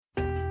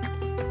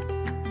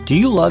Do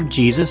you love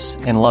Jesus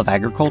and love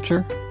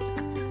agriculture?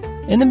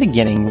 In the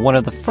beginning, one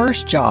of the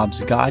first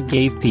jobs God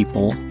gave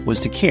people was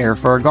to care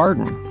for a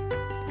garden.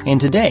 And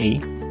today,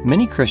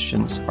 many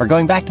Christians are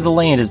going back to the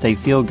land as they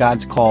feel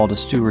God's call to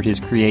steward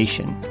His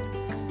creation.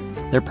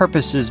 Their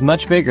purpose is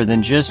much bigger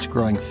than just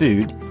growing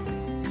food.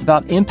 It's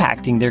about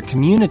impacting their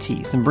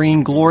communities and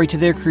bringing glory to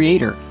their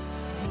Creator.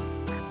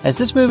 As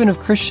this movement of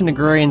Christian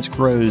agrarians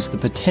grows, the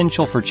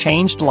potential for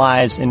changed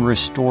lives and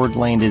restored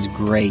land is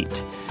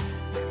great.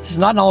 This is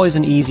not always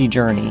an easy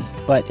journey,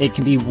 but it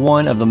can be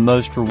one of the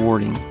most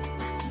rewarding.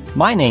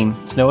 My name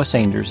is Noah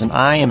Sanders, and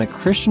I am a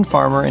Christian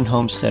farmer and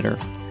homesteader.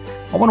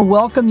 I want to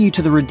welcome you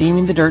to the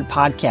Redeeming the Dirt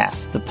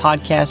podcast, the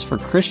podcast for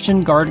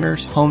Christian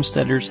gardeners,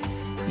 homesteaders,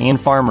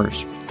 and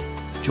farmers.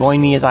 Join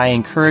me as I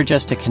encourage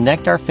us to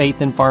connect our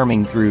faith in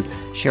farming through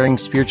sharing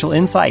spiritual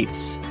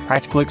insights,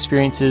 practical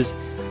experiences,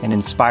 and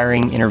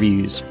inspiring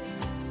interviews.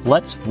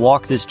 Let's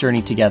walk this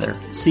journey together,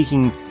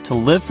 seeking to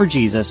live for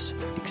Jesus,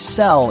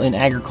 excel in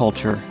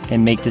agriculture,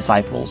 and make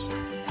disciples.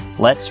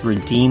 Let's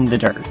redeem the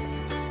dirt.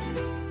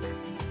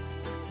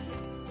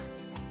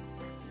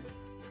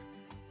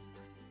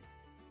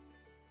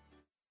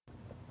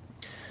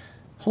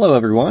 Hello,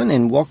 everyone,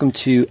 and welcome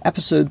to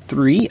episode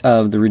 3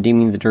 of the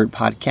Redeeming the Dirt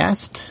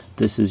podcast.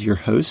 This is your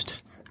host,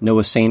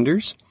 Noah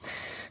Sanders.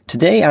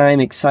 Today, I'm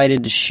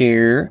excited to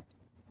share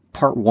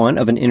part 1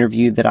 of an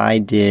interview that I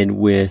did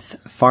with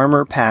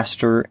farmer,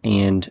 pastor,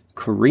 and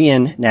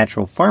Korean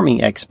natural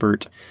farming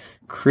expert,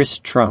 Chris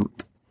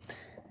Trump.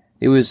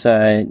 It was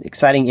an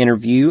exciting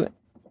interview.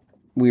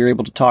 We were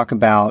able to talk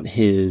about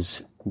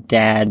his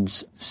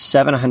dad's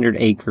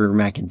 700-acre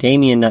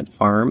macadamia nut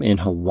farm in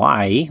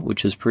Hawaii,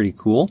 which is pretty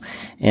cool,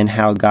 and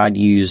how God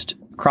used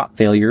crop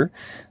failure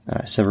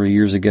several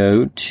years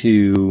ago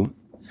to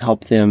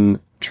help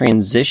them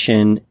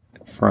transition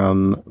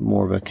from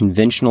more of a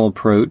conventional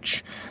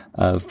approach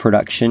of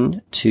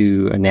production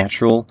to a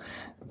natural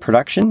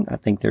production. I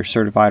think they're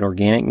certified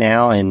organic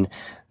now, and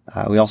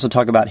we also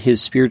talk about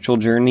his spiritual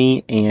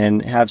journey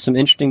and have some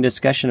interesting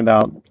discussion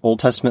about Old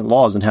Testament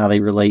laws and how they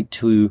relate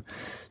to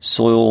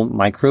soil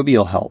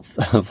microbial health,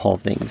 of all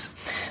things.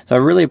 So I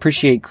really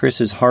appreciate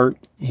Chris's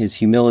heart, his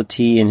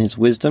humility, and his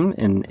wisdom,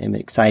 and am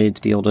excited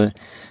to be able to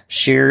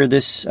share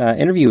this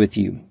interview with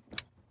you.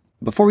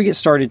 Before we get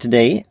started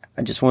today,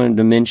 I just wanted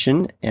to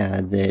mention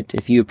that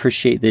if you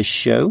appreciate this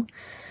show,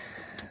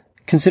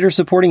 consider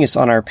supporting us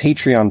on our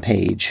Patreon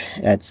page.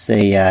 That's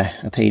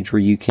a page where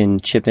you can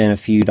chip in a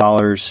few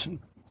dollars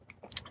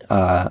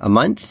a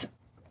month.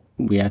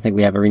 I think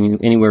we have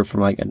anywhere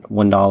from like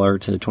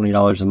 $1 to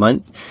 $20 a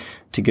month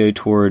to go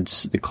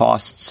towards the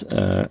costs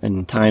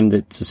and time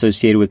that's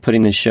associated with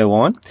putting this show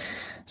on.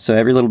 So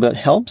every little bit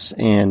helps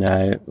and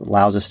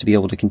allows us to be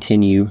able to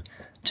continue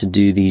to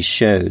do these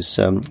shows.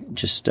 So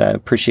just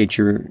appreciate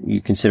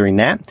you considering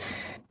that.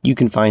 You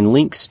can find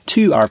links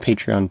to our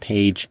Patreon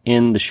page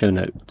in the show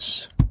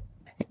notes.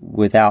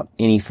 Without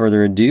any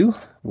further ado,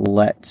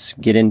 let's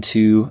get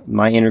into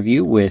my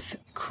interview with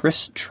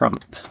Chris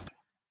Trump.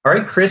 All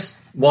right,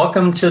 Chris,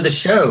 welcome to the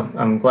show.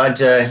 I'm glad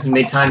you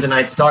made time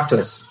tonight to talk to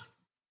us.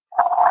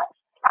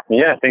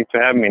 Yeah, thanks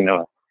for having me,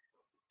 Noah.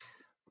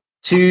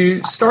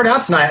 To start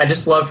out tonight, I'd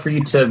just love for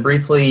you to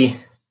briefly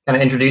kind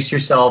of introduce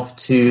yourself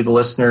to the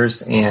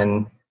listeners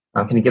and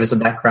can you give us a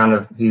background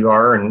of who you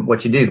are and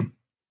what you do?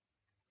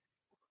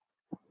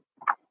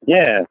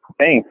 Yeah,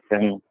 thanks.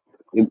 And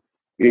it's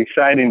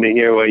exciting to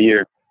hear what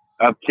you're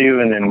up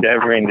to and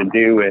endeavoring to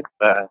do with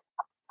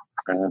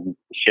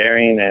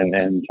sharing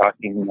and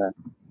talking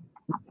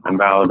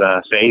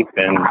about faith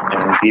and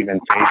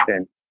even faith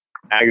in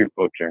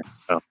agriculture.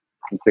 So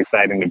it's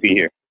exciting to be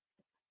here.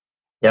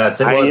 Yeah, it's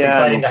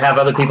exciting to have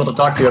other people to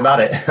talk to about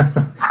it.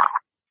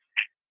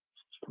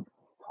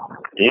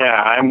 Yeah,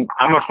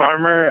 I'm a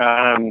farmer.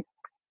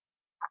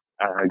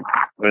 I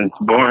was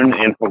born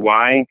in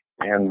Hawaii,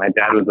 and my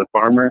dad was a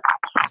farmer.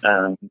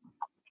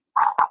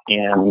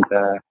 And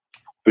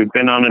we've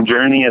been on a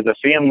journey as a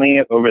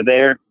family over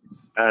there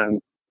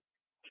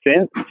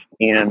since.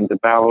 And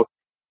about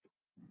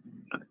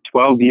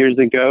 12 years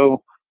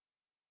ago,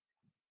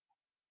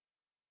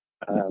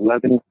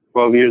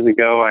 12 years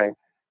ago, I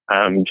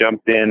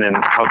jumped in and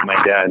helped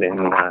my dad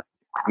in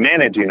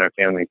managing our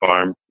family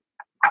farm,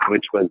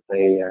 which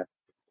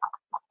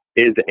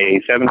is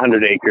a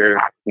 700-acre,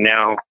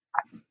 now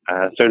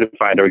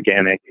certified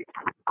organic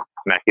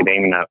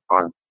macadamia nut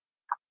farm.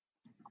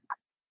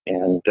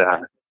 And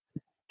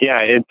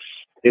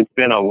it's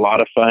been a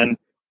lot of fun.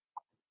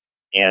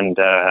 And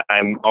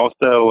I'm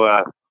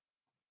also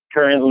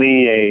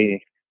currently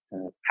a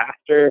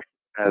pastor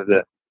of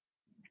the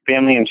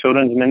family and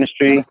children's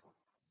ministry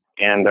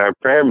and our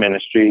prayer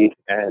ministry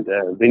at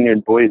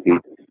Vineyard Boise,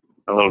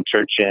 a little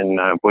church in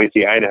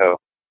Boise, Idaho.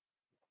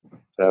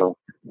 So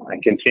I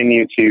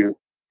continue to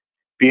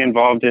be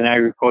involved in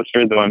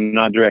agriculture, though I'm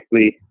not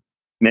directly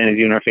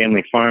managing our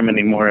family farm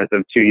anymore as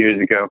of 2 years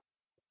ago.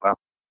 Well,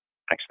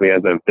 actually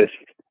as of this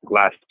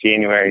last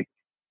January.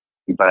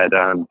 But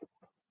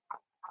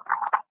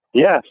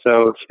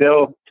so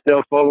still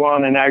full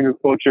on in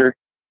agriculture,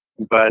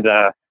 but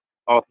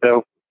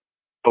also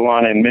full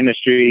on in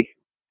ministry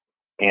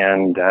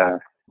and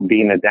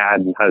being a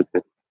dad and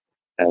husband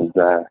as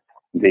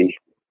the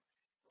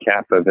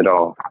cap of it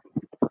all.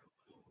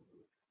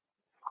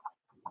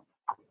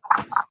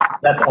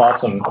 That's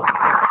awesome.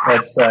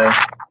 That's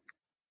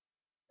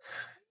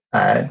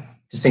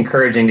just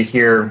encouraging to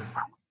hear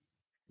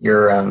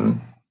your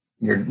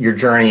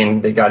journey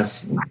and that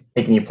God's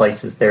taking you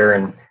places there.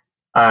 And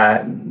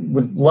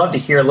would love to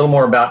hear a little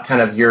more about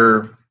kind of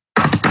your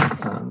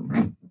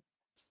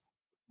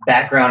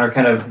background, or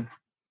kind of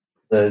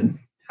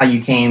how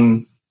you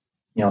came,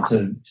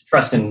 to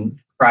trust in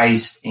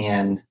Christ,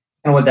 and kind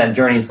of what that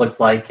journey's looked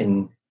like,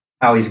 and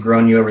how He's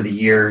grown you over the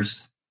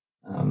years.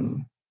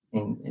 And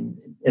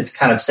it's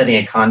kind of setting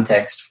a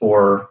context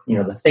for,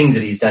 the things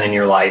that He's done in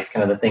your life,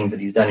 kind of the things that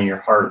He's done in your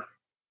heart.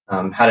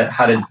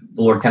 How did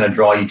the Lord kind of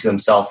draw you to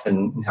Himself,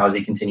 and how has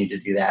He continued to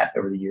do that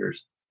over the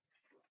years?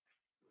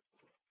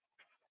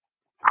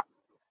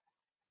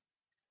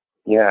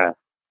 Yeah,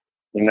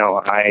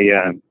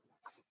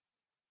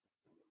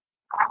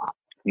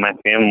 my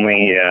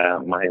family,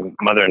 my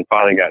mother and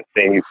father got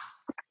saved,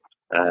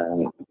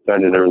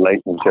 started a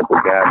relationship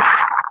with God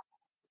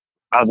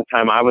about the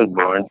time I was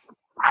born.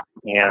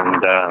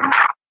 And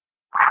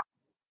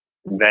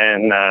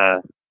then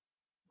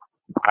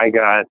I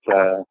got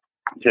to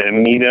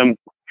meet him,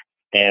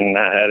 and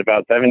at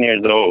about 7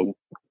 years old,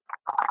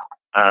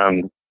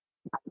 I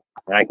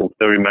can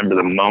still remember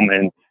the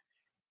moment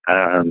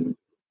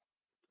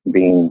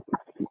being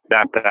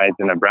baptized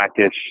in a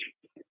brackish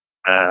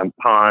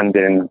pond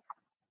in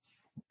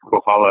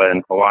Kohala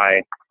in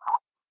Hawaii,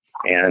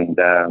 and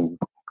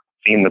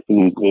seeing the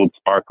food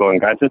sparkle,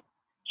 and God just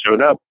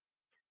showed up,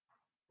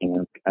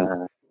 in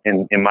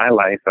my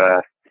life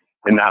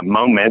in that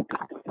moment.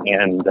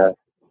 And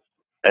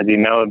as you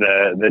know,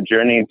 the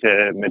journey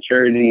to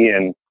maturity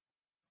and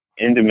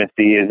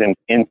intimacy is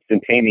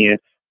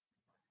instantaneous.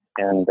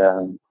 And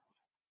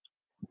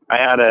I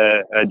had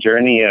a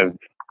journey of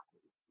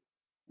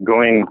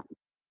going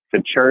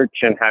to church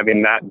and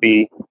having that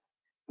be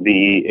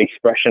the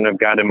expression of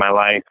God in my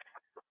life,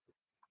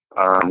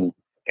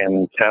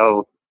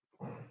 until,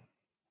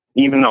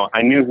 even though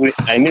I knew him,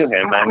 I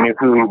knew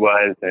who He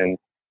was, and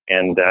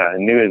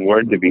knew His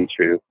word to be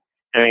true,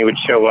 and He would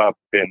show up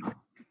in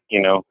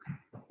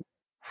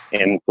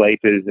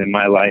places in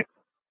my life,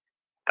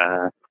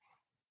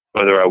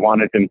 whether I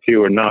wanted Him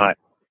to or not.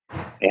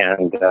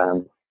 And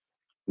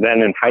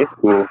then in high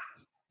school,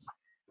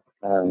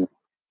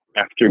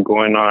 after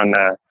going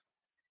on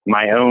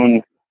my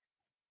own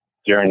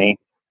journey,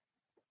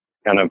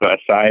 kind of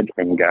aside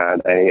from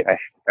God, I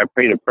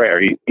prayed a prayer.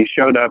 He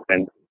showed up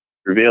and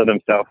revealed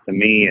Himself to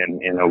me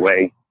in a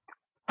way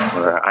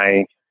where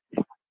I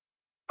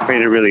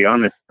prayed a really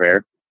honest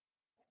prayer,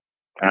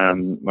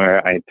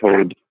 where I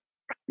told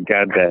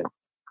God that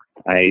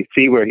I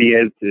see where He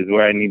is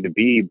where I need to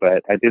be,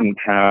 but I didn't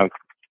have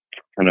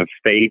kind of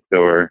faith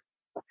or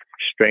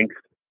strength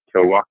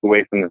to walk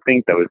away from the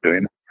things I was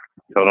doing.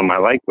 I told Him I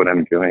like what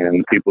I'm doing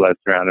and the people I've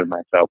surrounded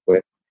myself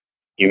with,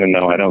 even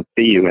though I don't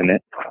see You in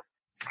it.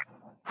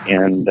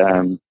 And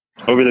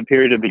over the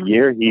period of a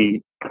year,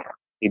 he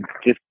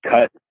just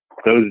cut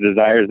those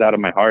desires out of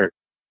my heart.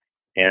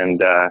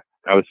 And I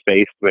was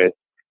faced with,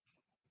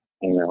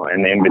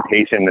 an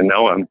invitation to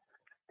know Him.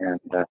 And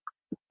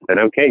said,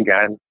 okay,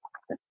 God,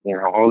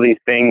 all these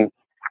things,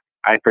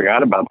 I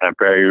forgot about that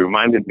prayer. You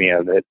reminded me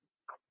of it.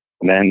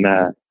 And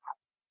then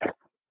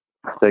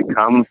said,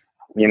 come,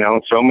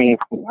 show me,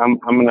 I'm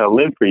going to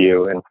live for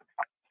You.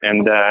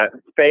 And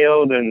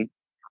failed, and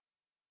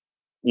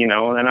then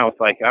I was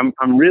like,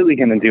 I'm really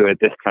going to do it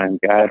this time,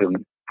 God,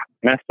 and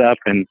messed up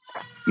in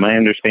my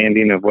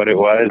understanding of what it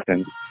was,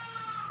 and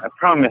I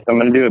promise I'm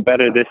going to do it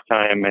better this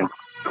time. And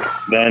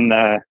then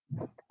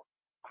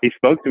He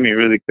spoke to me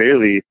really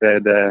clearly. He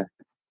said,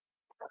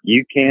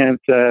 you can't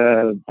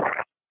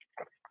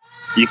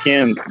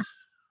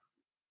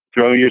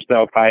throw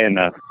yourself high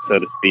enough, so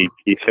to speak.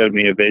 He showed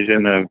me a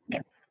vision of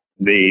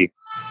the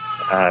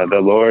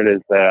Lord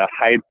as the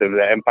height of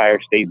the Empire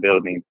State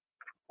Building,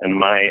 and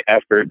my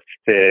efforts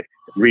to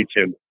reach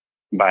Him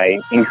by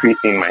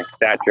increasing my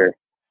stature.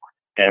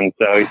 And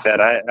so He said,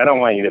 I don't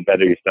want you to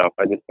better yourself.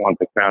 I just want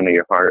the crown of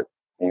your heart.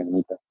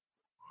 And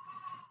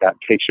that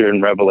picture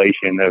in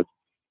Revelation of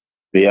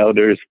the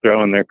elders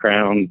throwing their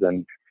crowns.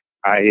 And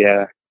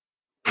I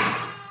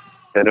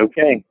said,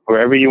 okay,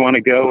 wherever you want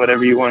to go,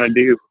 whatever you want to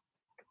do.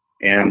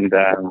 And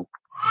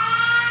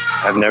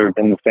I've never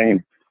been the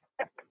same.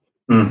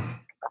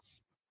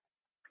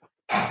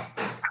 I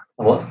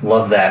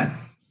love that.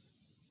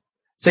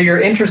 So your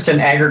interest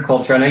in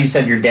agriculture, I know you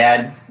said your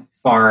dad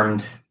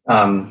farmed.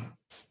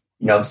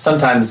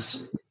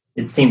 Sometimes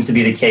it seems to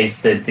be the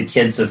case that the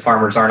kids of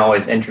farmers aren't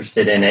always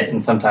interested in it,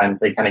 and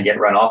sometimes they kind of get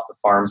run off the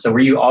farm. So were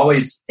you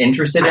always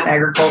interested in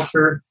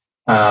agriculture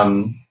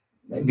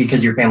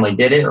because your family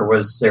did it, or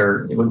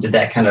did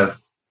that kind of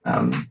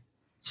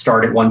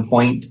start at one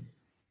point?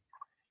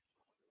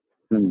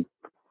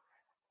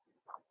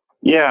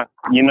 Yeah,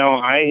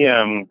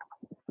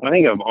 I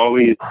think I've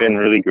always been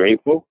really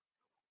grateful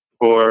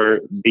for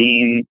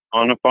being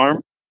on a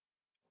farm.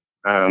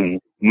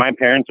 My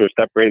parents were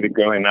separated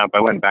growing up. I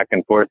went back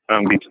and forth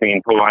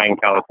between Hawaii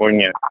and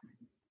California,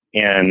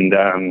 and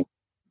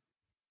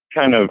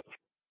kind of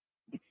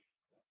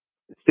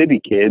city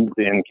kids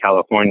in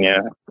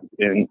California,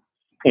 in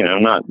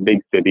not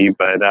big city,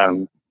 but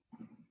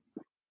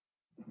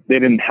they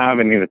didn't have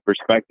any of the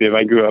perspective.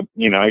 I grew up,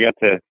 I got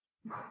to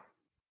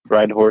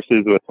ride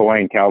horses with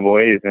Hawaiian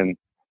cowboys and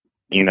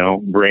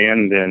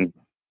brand and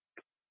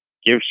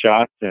give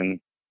shots and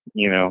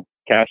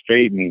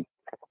castrate and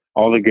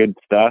all the good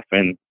stuff,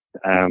 and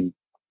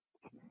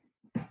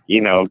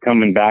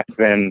coming back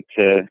then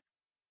to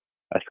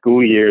a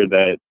school year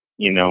that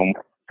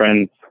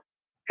friends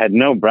had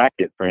no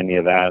bracket for any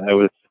of that. It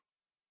was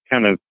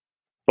kind of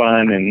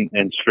fun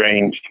and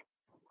strange,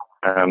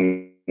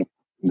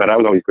 but I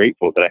was always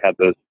grateful that I had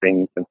those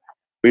things. And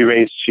we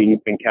raised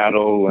sheep and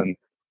cattle and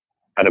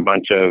had a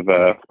bunch of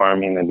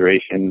farming and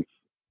rations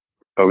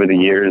over the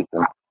years,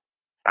 and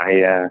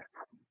I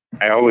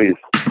always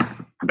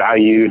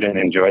valued and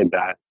enjoyed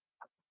that.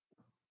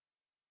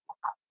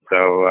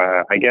 So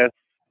I guess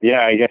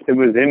it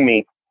was in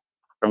me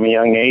from a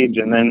young age.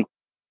 And then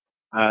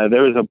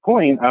there was a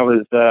point, I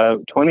was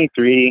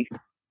 23,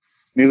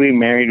 newly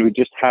married. We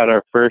just had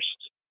our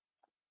first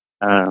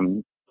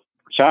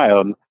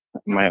child,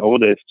 my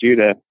oldest,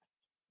 Judah.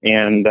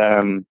 And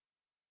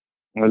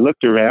I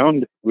looked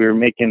around. We were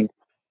making,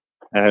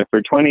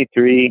 for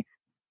 23,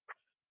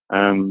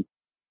 I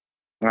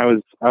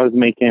was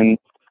making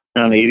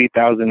around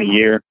 $80,000 a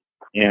year,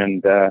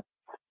 and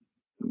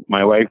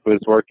my wife was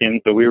working,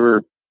 so we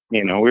were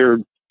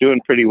doing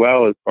pretty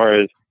well as far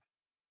as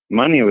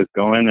money was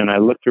going. And I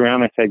looked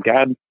around, I said,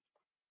 God,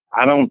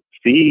 I don't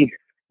see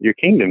your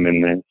kingdom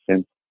in this.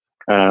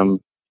 And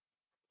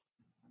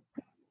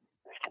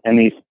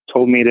he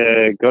told me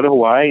to go to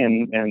Hawaii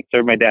and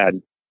serve my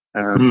dad.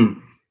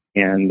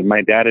 And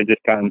my dad had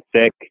just gotten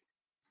sick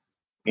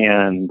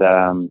and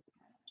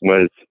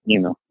was,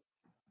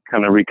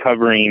 kind of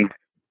recovering.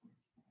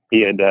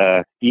 He had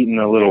eaten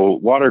a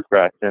little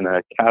watercress in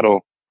a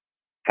cattle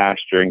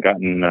pasture and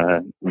gotten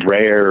a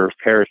rare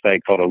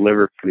parasite called a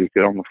liver fluke.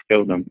 It almost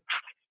killed him.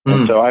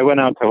 And so I went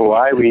out to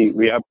Hawaii.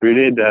 We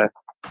uprooted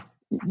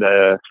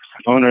the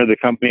owner of the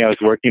company I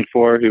was working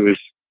for, who was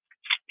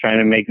trying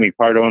to make me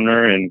part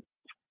owner, and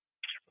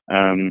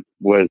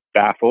was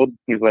baffled.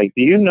 He's like,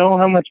 do you know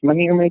how much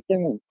money you're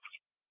making? And,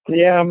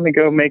 yeah, I'm going to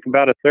go make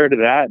about a third of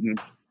that and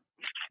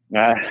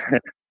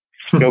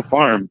go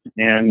farm.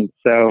 And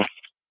so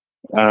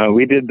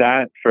we did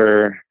that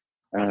for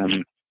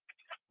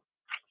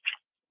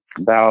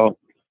about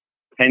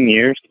 10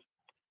 years.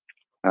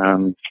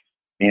 It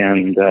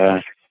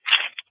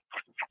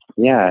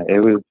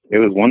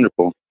was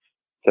wonderful.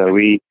 So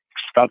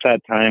about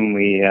that time,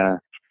 we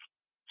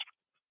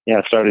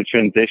started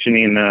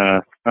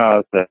transitioning.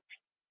 It's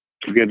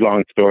a good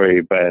long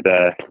story, but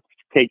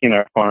taking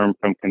our farm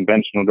from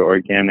conventional to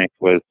organic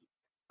was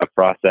a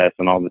process,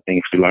 and all the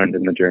things we learned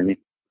in the journey.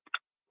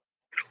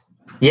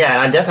 Yeah,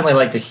 I definitely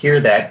like to hear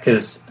that,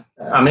 because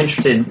I'm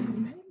interested,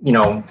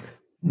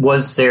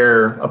 was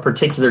there a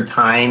particular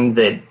time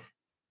that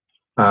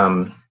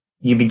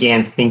you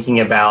began thinking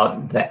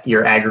about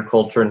your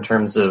agriculture in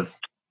terms of,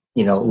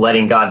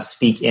 letting God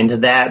speak into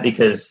that?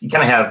 Because you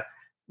kind of have,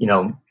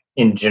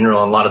 in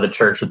general, a lot of the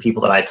church, the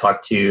people that I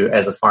talk to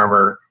as a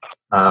farmer,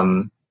 we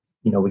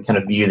kind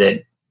of view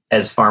that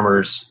as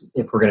farmers,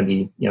 if we're going to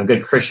be,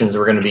 good Christians,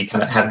 we're going to be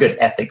kind of have good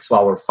ethics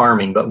while we're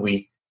farming, but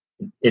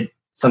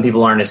some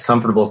people aren't as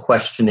comfortable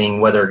questioning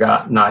whether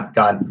God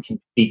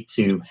can speak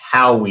to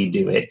how we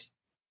do it.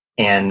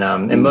 And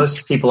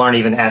most people aren't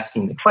even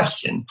asking the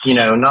question,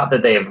 not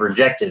that they have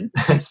rejected,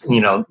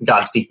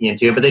 God speaking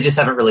into it, but they just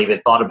haven't really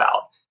even thought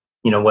about,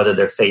 whether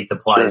their faith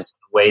applies to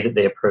the way that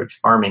they approach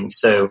farming.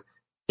 So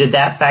did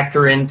that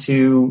factor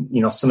into,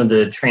 some of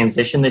the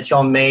transition that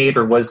y'all made,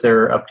 or was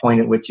there a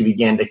point at which you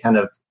began to kind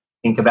of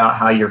think about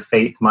how your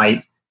faith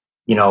might,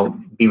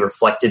 be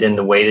reflected in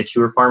the way that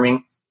you were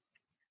farming?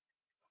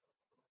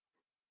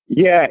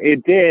 Yeah,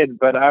 it did,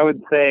 but I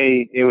would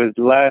say it was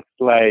less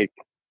like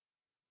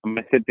I'm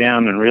going to sit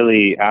down and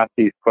really ask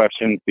these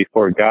questions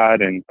before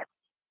God, and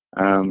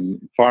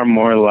far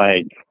more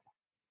like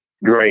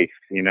grace,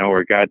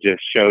 where God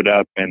just showed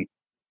up and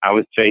I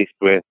was faced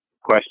with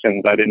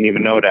questions I didn't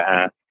even know to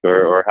ask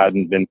or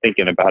hadn't been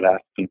thinking about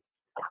asking.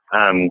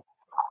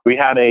 We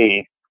had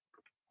a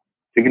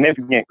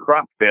significant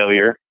crop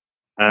failure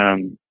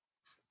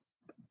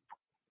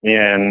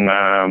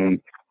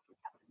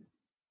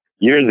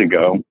years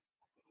ago,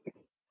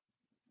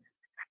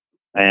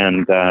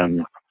 and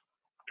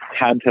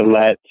had to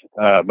let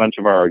a bunch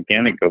of our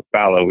organic go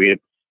fallow. We had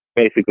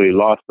basically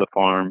lost the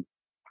farm,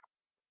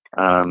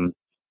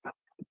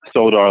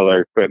 sold all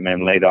our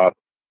equipment,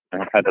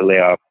 had to lay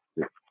off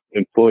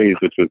employees,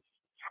 which was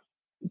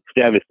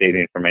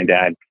devastating for my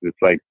dad, because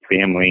it's like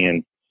family.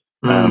 And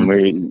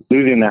we're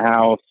losing the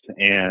house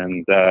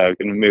and going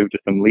to move to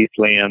some leased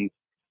land.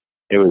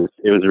 It was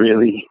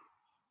really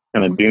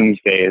kind of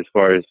doomsday as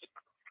far as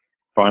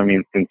farming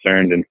is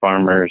concerned and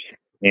farmers.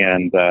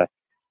 And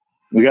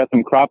we got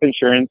some crop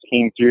insurance,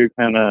 came through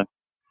kind of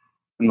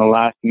in the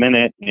last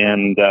minute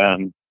and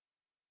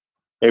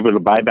able to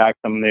buy back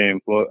some of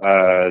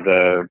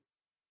the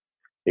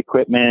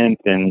equipment,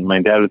 and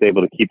my dad was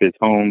able to keep his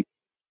home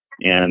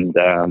and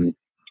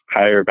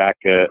hire back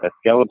a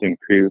skeleton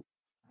crew.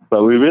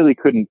 But we really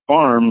couldn't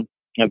farm.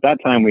 At that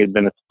time, we had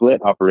been a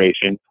split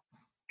operation,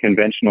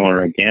 conventional or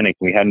organic.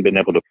 We hadn't been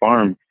able to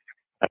farm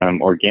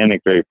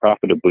organic very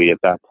profitably at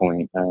that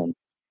point.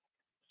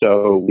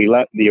 So we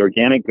let the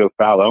organic go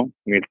fallow.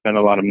 We had spent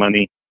a lot of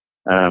money,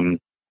 and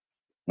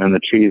the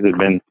trees had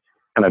been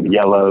kind of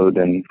yellowed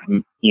and,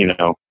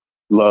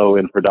 low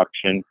in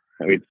production.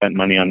 We'd spent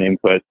money on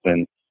inputs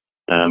and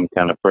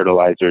kind of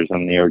fertilizers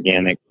on the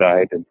organic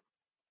side. And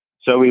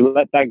so we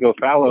let that go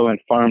fallow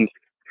and farmed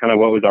kind of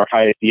what was our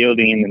highest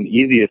yielding and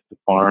easiest to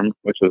farm,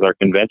 which was our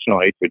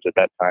conventional acreage at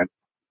that time.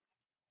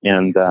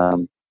 And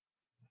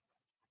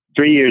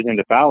 3 years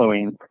into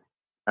fallowing,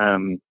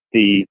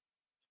 the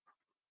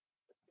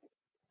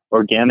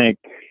organic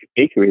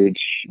acreage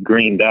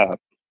greened up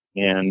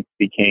and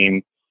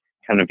became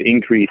kind of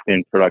increased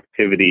in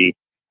productivity,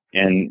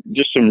 and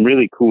just some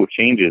really cool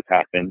changes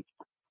happened.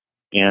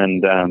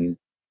 And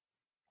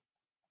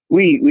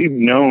we've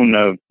known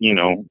of,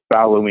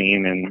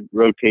 fallowing and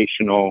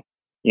rotational,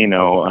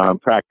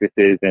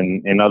 practices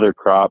in other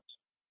crops.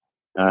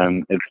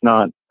 It's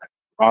not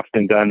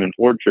often done in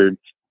orchards,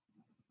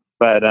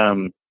 but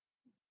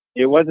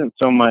it wasn't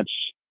so much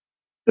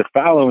the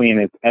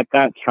fallowing. At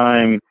that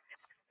time,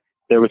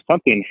 there was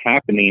something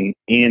happening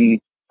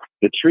in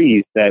the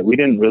trees that we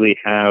didn't really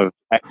have,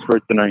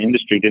 experts in our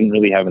industry didn't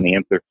really have an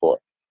answer for.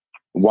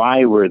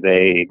 Why were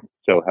they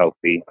so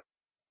healthy?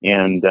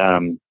 And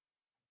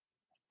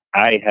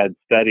I had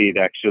studied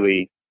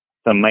actually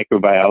some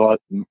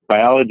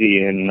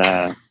microbiology in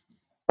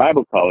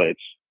Bible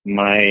college.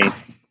 My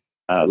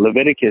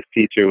Leviticus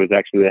teacher was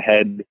actually the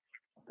head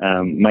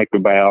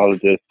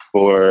microbiologist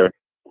for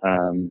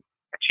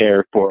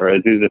chair for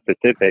Azusa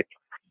Pacific.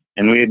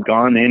 And we had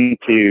gone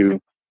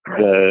into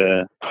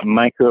the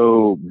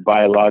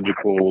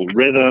microbiological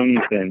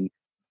rhythms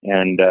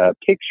and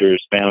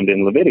pictures found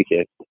in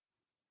Leviticus.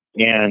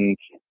 And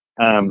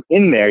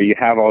in there, you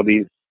have all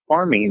these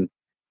farming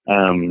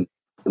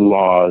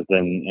laws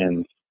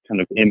and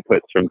kind of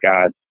inputs from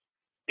God.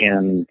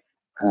 And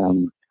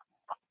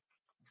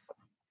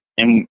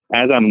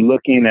as I'm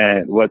looking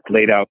at what's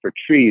laid out for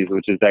trees,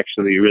 which is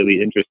actually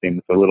really interesting,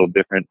 it's a little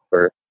different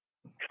for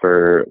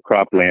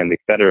cropland,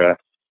 etc.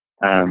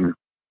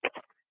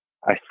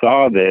 I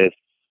saw this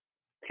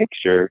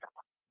picture,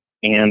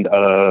 and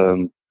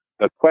a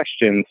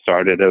question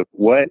started of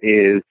what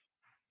is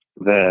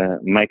the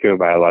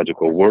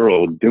microbiological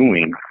world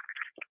doing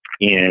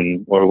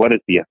or what is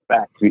the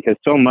effect? Because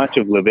so much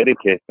of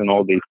Leviticus and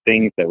all these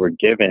things that were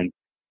given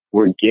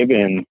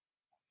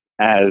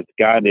as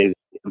God is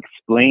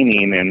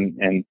explaining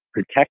and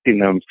protecting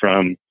them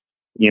from,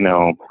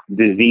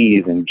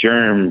 disease and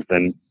germs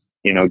and,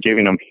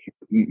 giving them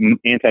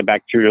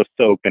antibacterial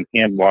soap and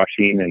hand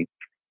washing and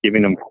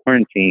giving them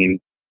quarantine,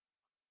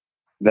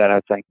 that I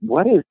was like,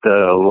 what is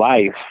the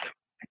life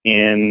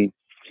in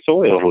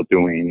soil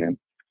doing? And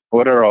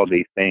what are all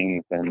these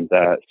things? And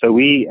so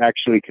we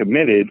actually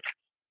committed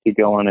to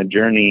go on a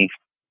journey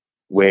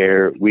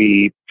where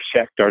we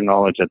checked our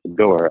knowledge at the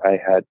door. I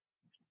had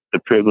the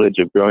privilege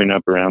of growing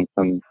up around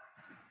some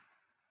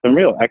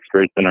real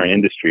experts in our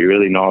industry,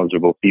 really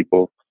knowledgeable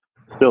people,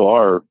 still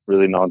are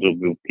really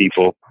knowledgeable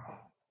people.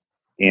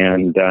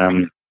 And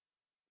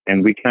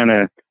we kind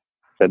of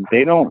said,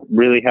 they don't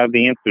really have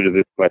the answer to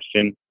this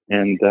question.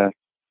 And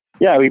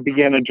we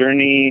began a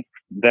journey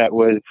that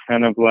was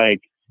kind of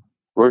like,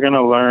 we're going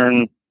to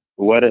learn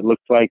what it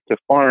looks like to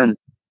farm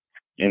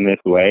in this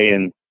way.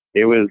 And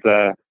it was,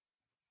 it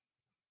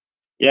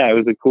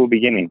was a cool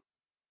beginning.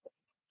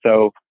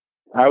 So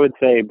I would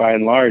say by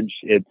and large,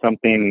 it's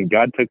something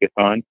God took us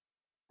on.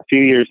 A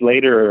few years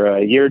later, or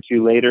a year or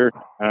two later,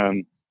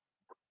 I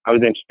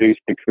was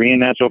introduced to Korean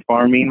natural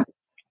farming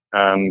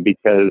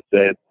because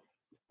the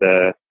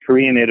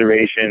Korean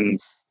iteration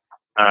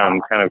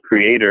kind of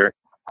creator,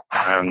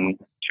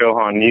 Cho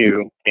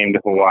Han-yu, came to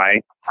Hawaii,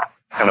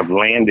 kind of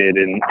landed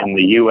in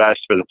the U.S.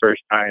 for the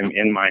first time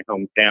in my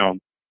hometown.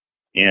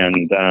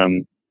 And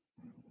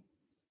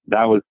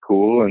that was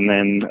cool. And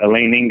then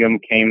Elaine Ingham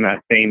came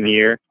that same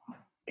year,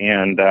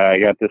 and I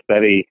got to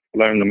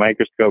learn the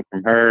microscope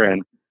from her.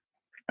 And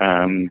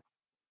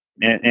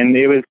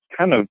it was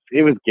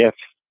it was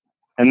gifts.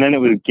 And then it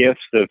was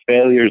gifts of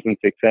failures and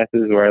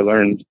successes where I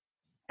learned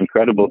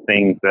incredible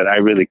things that I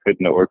really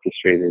couldn't have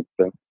orchestrated.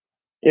 So,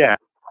 yeah,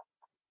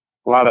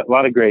 a lot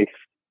of grace.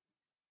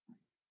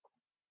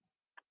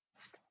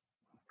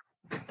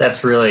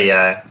 That's really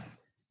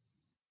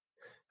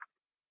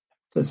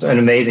it's an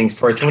amazing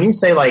story. So when you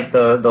say like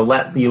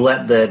you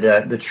let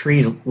the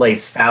trees lay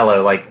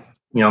fallow, like,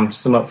 I'm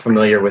somewhat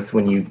familiar with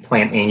when you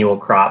plant annual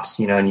crops,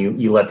 and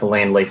you let the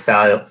land lay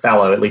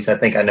fallow. At least I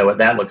think I know what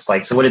that looks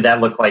like. So what did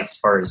that look like as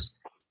far as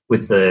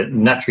with the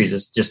nut trees?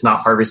 Is just not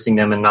harvesting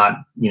them and not,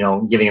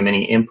 giving them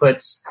any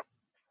inputs?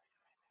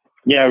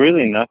 Yeah,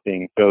 really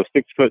nothing. So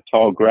 6 foot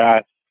tall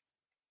grass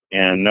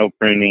and no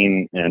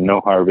pruning and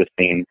no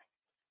harvesting,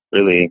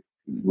 really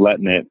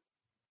letting it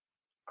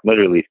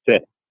literally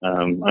sit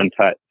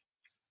untouched.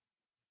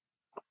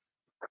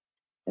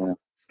 Yeah.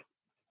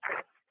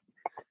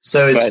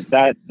 So,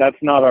 but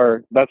that's not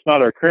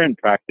our current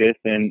practice,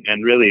 and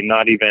really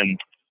not even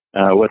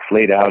what's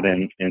laid out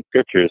in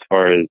scripture as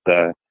far as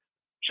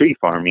tree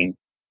farming.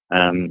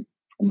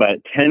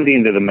 But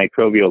tending to the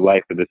microbial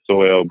life of the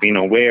soil, being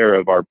aware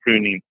of our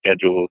pruning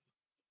schedules.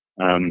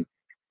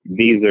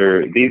 These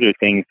are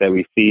things that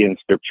we see in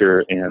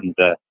scripture,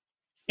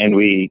 and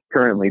we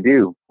currently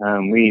do.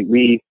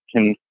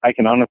 I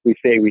can honestly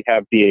say we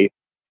have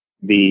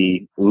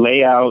the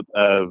layout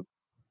of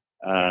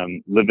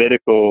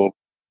Levitical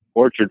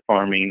orchard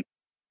farming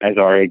as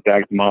our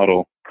exact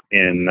model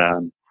in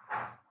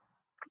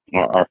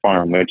our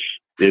farm, which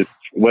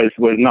was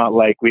not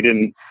like we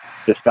didn't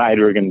decide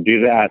we were going to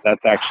do that.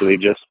 That's actually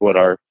just what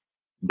our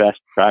best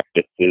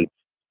practice is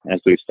as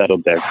we've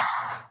settled there.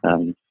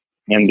 And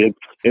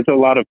it's a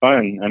lot of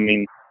fun. I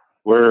mean,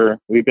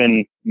 we've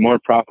been more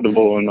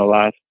profitable in the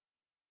last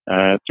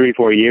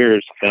 3-4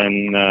 years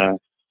than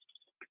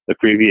the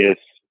previous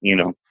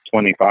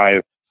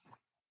 25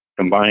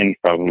 combined,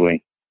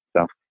 probably.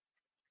 So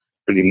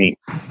pretty neat.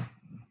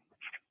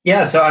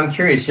 Yeah, so I'm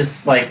curious,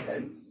 just like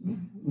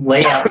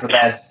lay out for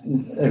us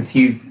a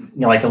few,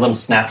 like a little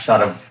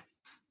snapshot of,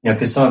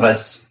 because some of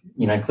us,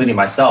 including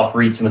myself,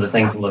 read some of the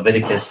things in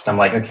Leviticus, and I'm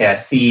like, okay, I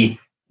see,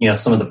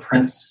 some of the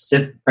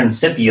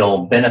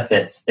principial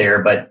benefits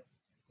there, but,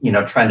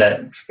 trying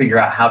to figure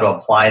out how to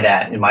apply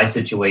that in my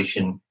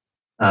situation.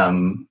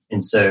 And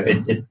so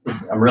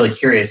I'm really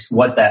curious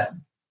what that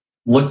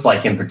looks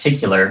like in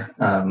particular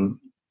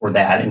for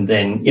that. And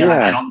then,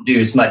 I don't do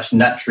as much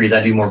nut trees.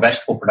 I do more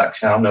vegetable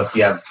production. I don't know if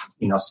you have,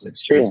 some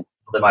experience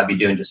that might be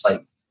doing just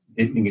like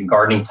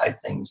gardening type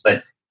things,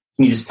 but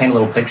can you just paint a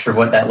little picture of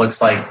what that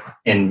looks like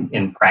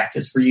in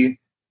practice for you?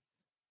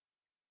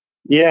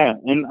 Yeah.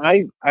 And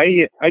I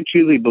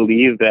truly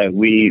believe that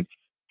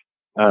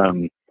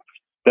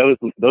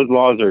those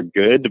laws are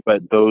good,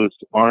 but those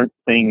aren't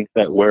things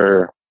that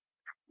we're,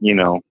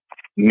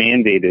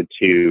 mandated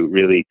to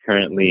really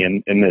currently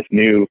in this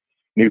new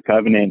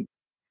covenant.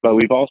 But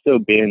we've also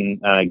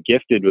been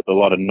gifted with a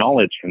lot of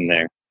knowledge from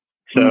there.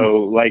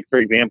 So, like, for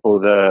example,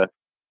 the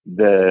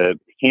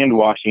hand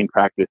washing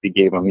practice he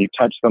gave them, you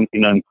touch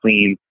something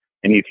unclean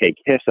and you take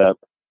hyssop,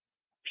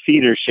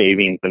 cedar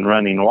shavings, and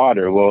running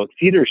water. Well,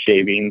 cedar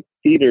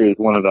is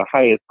one of the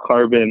highest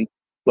carbon,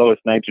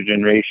 lowest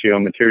nitrogen ratio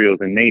materials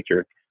in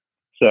nature.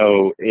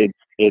 So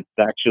it's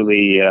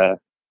actually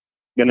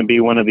going to be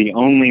one of the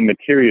only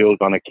materials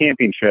on a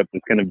camping trip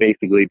that's going to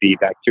basically be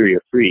bacteria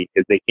free,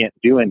 because they can't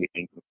do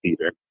anything with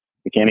cedar.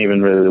 They can't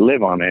even really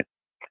live on it.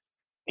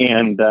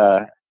 And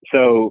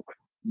so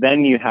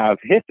then you have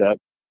hyssop,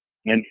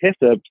 and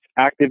hyssop's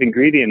active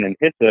ingredient in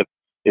hyssop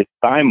is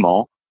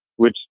thymol,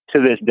 which to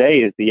this day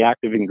is the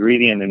active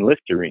ingredient in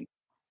Listerine.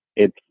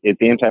 It's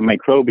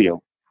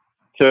antimicrobial.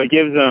 So it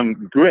gives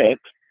them grit,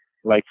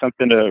 like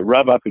something to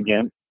rub up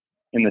against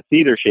in the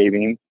cedar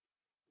shavings,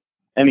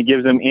 and it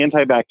gives them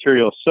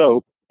antibacterial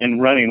soap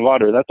and running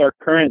water. That's our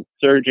current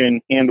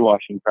surgeon hand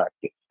washing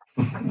practice.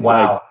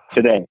 Wow. Like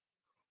today.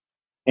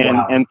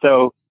 And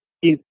so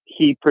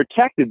he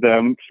protected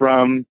them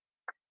from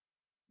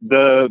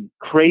the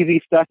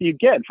crazy stuff you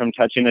get from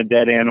touching a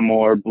dead animal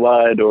or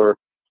blood or,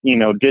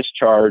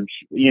 discharge,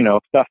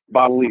 stuff,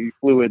 bodily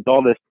fluids,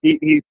 all this.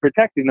 He's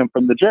protecting them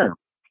from the germ.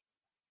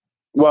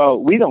 Well,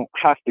 we don't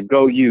have to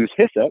go use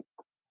hyssop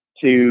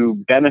to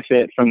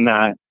benefit from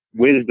that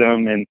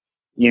wisdom and,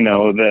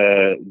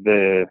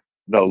 the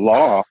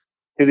law.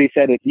 Because he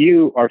said, if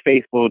you are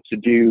faithful to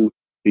do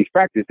these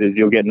practices,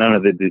 you'll get none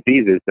of the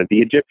diseases that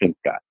the Egyptians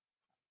got.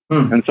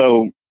 And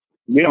so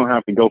we don't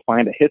have to go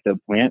find a hyssop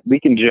plant. We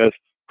can just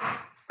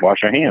wash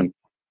our hands.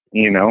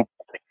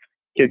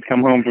 Kids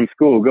come home from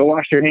school, go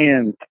wash your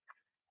hands.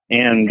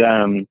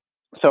 And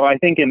so I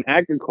think in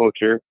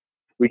agriculture,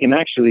 we can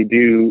actually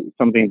do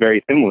something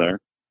very similar.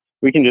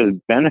 We can just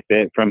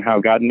benefit from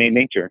how God made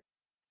nature,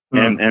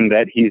 and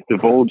that He's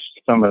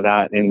divulged some of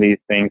that in these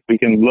things. We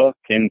can look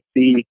and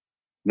see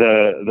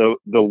the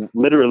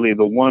literally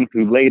the one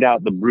who laid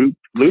out the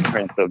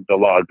blueprints of the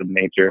laws of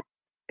nature,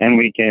 and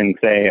we can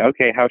say,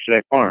 okay, how should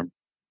I farm?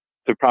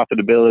 To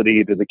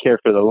profitability, to the care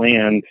for the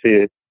land,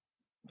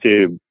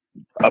 to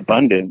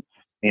abundance.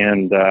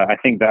 And I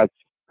think that's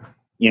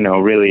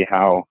really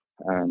how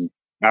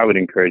I would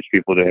encourage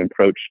people to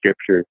approach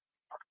scripture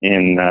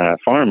in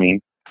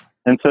farming.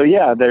 And so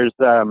there's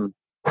a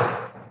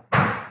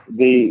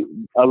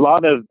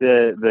lot of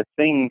the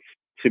things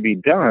to be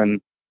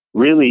done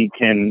really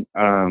can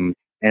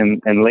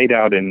and laid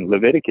out in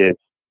Leviticus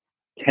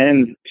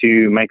tend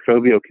to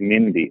microbial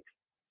communities.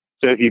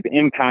 So if you've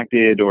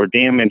impacted or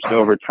damaged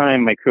over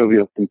time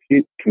microbial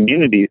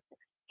communities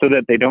so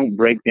that they don't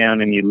break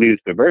down and you lose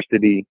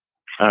diversity,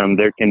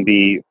 there can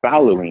be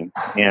fallowing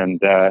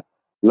and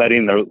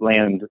letting the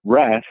land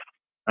rest,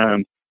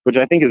 which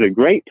I think is a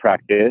great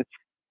practice,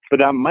 but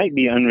that might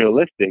be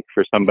unrealistic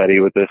for somebody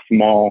with a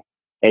small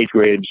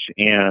acreage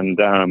and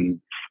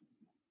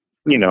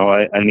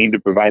a need to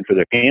provide for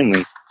their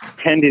family,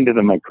 tending to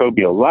the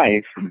microbial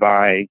life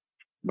by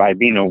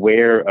being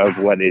aware of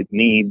what it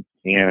needs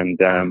and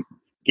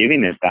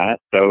giving it that.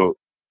 So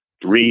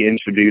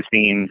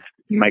reintroducing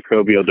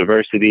microbial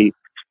diversity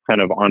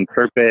kind of on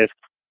purpose,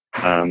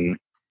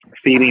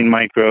 feeding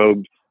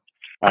microbes,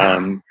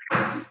 all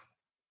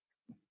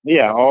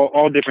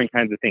different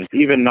kinds of things,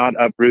 even not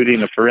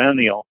uprooting a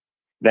perennial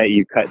that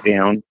you cut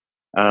down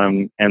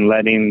and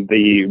letting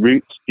the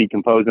roots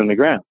decompose in the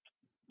ground.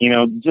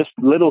 Just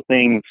little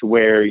things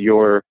where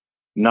you're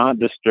not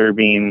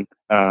disturbing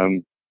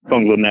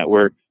fungal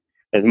networks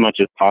as much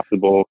as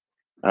possible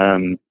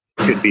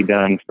could be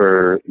done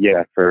for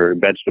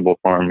vegetable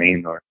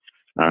farming or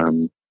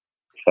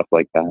stuff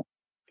like that.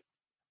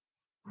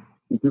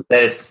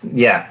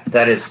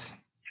 That is.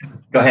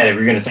 Go ahead.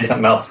 We're going to say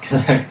something else.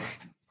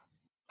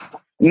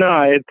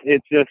 No,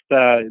 it's just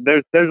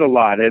there's a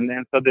lot,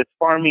 and so this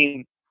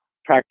farming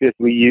practice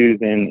we use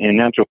in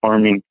natural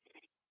farming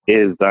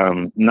is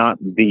not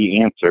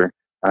the answer.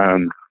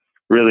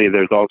 Really,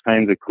 there's all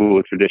kinds of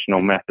cool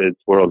traditional methods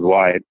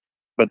worldwide,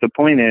 but the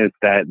point is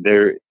that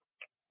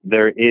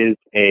there is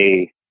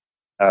a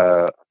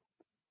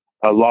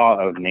law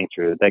of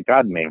nature that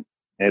God made.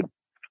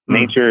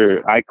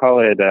 Nature, I call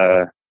it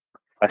a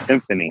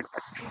symphony.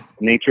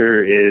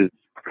 Nature is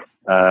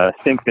a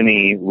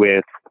symphony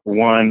with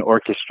one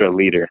orchestra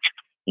leader,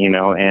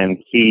 and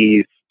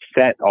he's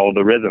set all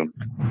the rhythms.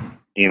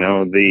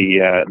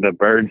 The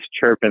birds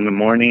chirp in the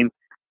morning,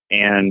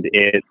 and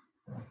it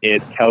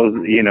tells,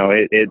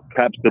 it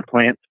cups the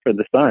plants for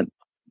the sun.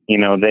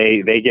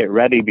 They get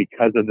ready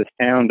because of the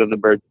sound of the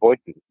birds'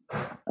 voices.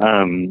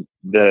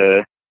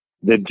 The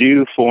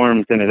dew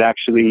forms, and it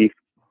actually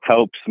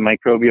helps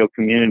microbial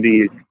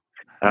communities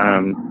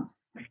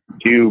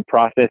do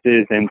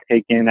processes and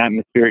take in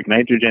atmospheric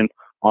nitrogen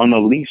on the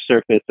leaf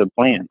surface of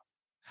plants.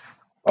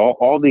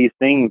 All these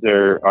things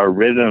are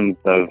rhythms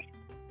of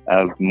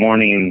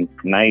morning,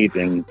 night,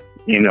 and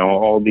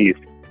all these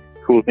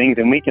cool things,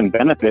 and we can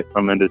benefit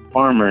from it as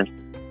farmers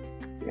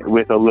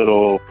with a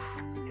little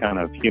kind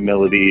of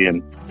humility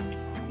and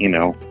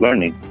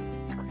learning.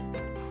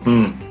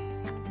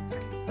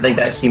 I think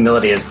that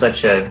humility is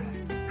such an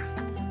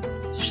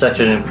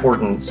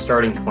important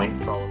starting point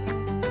for all of us.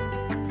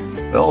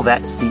 Well,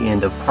 that's the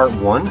end of part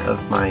 1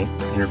 of my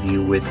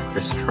interview with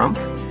Chris Trump.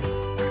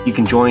 You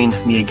can join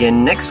me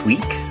again next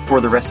week for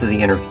the rest of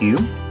the interview.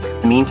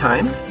 In the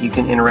meantime, you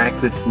can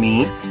interact with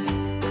me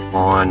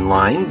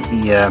online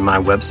via my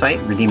website,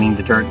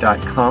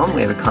 redeemingthedirt.com.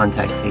 We have a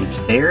contact page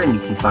there, and you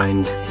can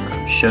find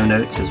show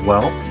notes as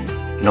well.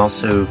 You can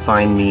also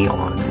find me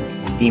on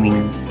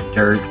Redeeming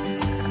Dirt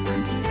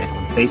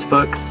on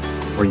Facebook,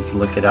 or you can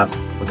look up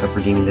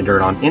Redeeming the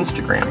Dirt on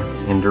Instagram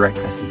and direct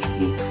message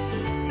me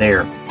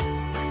there.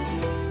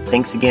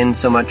 Thanks again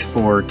so much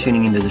for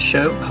tuning into the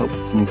show. I hope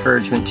it's an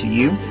encouragement to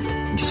you.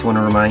 I just want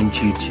to remind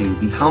you to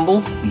be humble,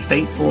 be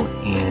faithful,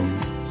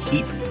 and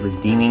keep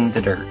redeeming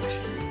the dirt.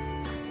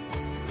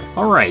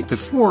 All right,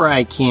 before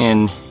I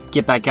can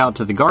get back out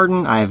to the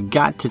garden, I've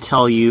got to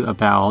tell you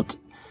about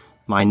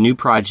my new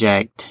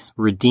project,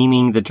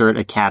 Redeeming the Dirt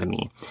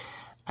Academy.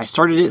 I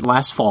started it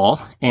last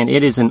fall, and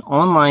it is an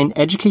online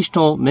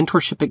educational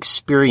mentorship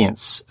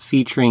experience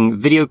featuring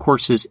video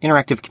courses,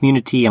 interactive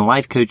community, and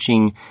life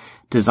coaching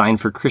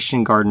designed for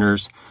Christian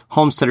gardeners,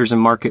 homesteaders,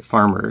 and market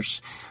farmers.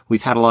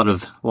 We've had a lot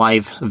of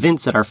live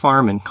events at our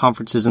farm and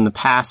conferences in the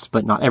past,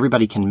 but not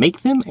everybody can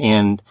make them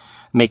and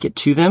make it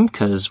to them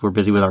because we're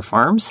busy with our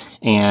farms,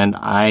 and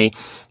I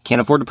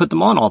can't afford to put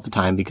them on all the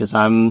time because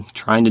I'm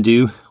trying to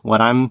do what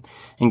I'm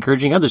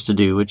encouraging others to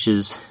do, which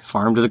is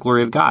farm to the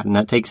glory of God, and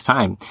that takes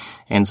time,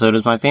 and so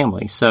does my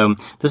family. So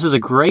this is a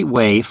great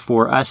way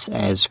for us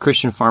as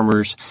Christian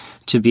farmers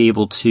to be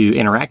able to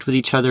interact with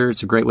each other.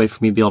 It's a great way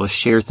for me to be able to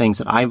share things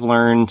that I've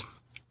learned.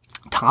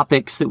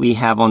 Topics that we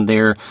have on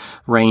there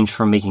range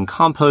from making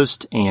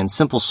compost and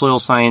simple soil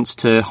science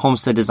to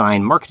homestead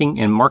design, marketing,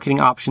 and marketing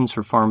options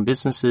for farm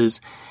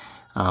businesses.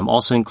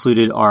 Also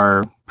included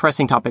are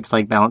pressing topics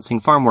like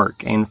balancing farm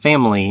work and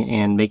family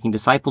and making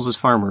disciples as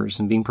farmers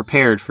and being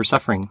prepared for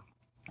suffering.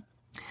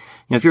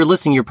 If you're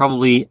listening, you're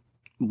probably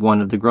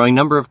one of the growing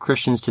number of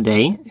Christians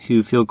today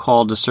who feel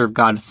called to serve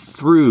God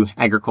through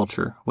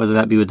agriculture, whether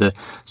that be with a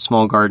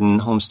small garden,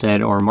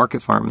 homestead, or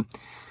market farm.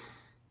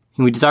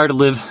 And we desire to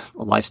live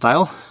a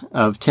lifestyle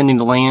of tending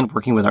the land,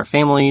 working with our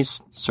families,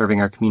 serving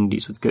our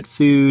communities with good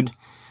food,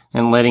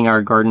 and letting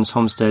our gardens,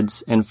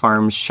 homesteads, and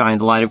farms shine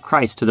the light of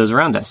Christ to those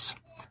around us.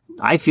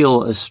 I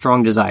feel a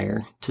strong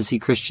desire to see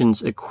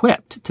Christians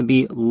equipped to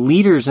be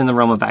leaders in the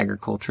realm of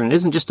agriculture. And it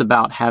isn't just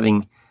about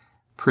having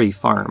pretty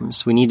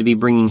farms. We need to be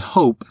bringing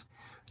hope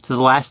to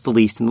the last, the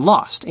least, and the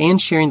lost, and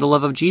sharing the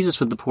love of Jesus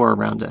with the poor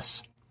around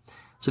us.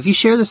 So if you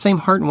share the same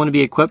heart and want to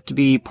be equipped to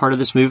be part of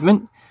this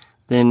movement,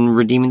 then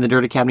Redeeming the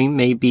Dirt Academy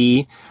may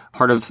be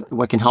part of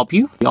what can help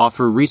you. We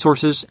offer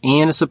resources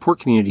and a support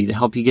community to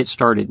help you get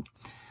started.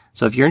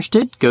 So if you're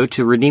interested, go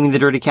to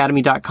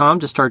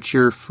redeemingthedirtacademy.com to start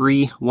your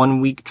free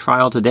 1-week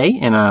trial today,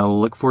 and I'll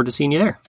look forward to seeing you there.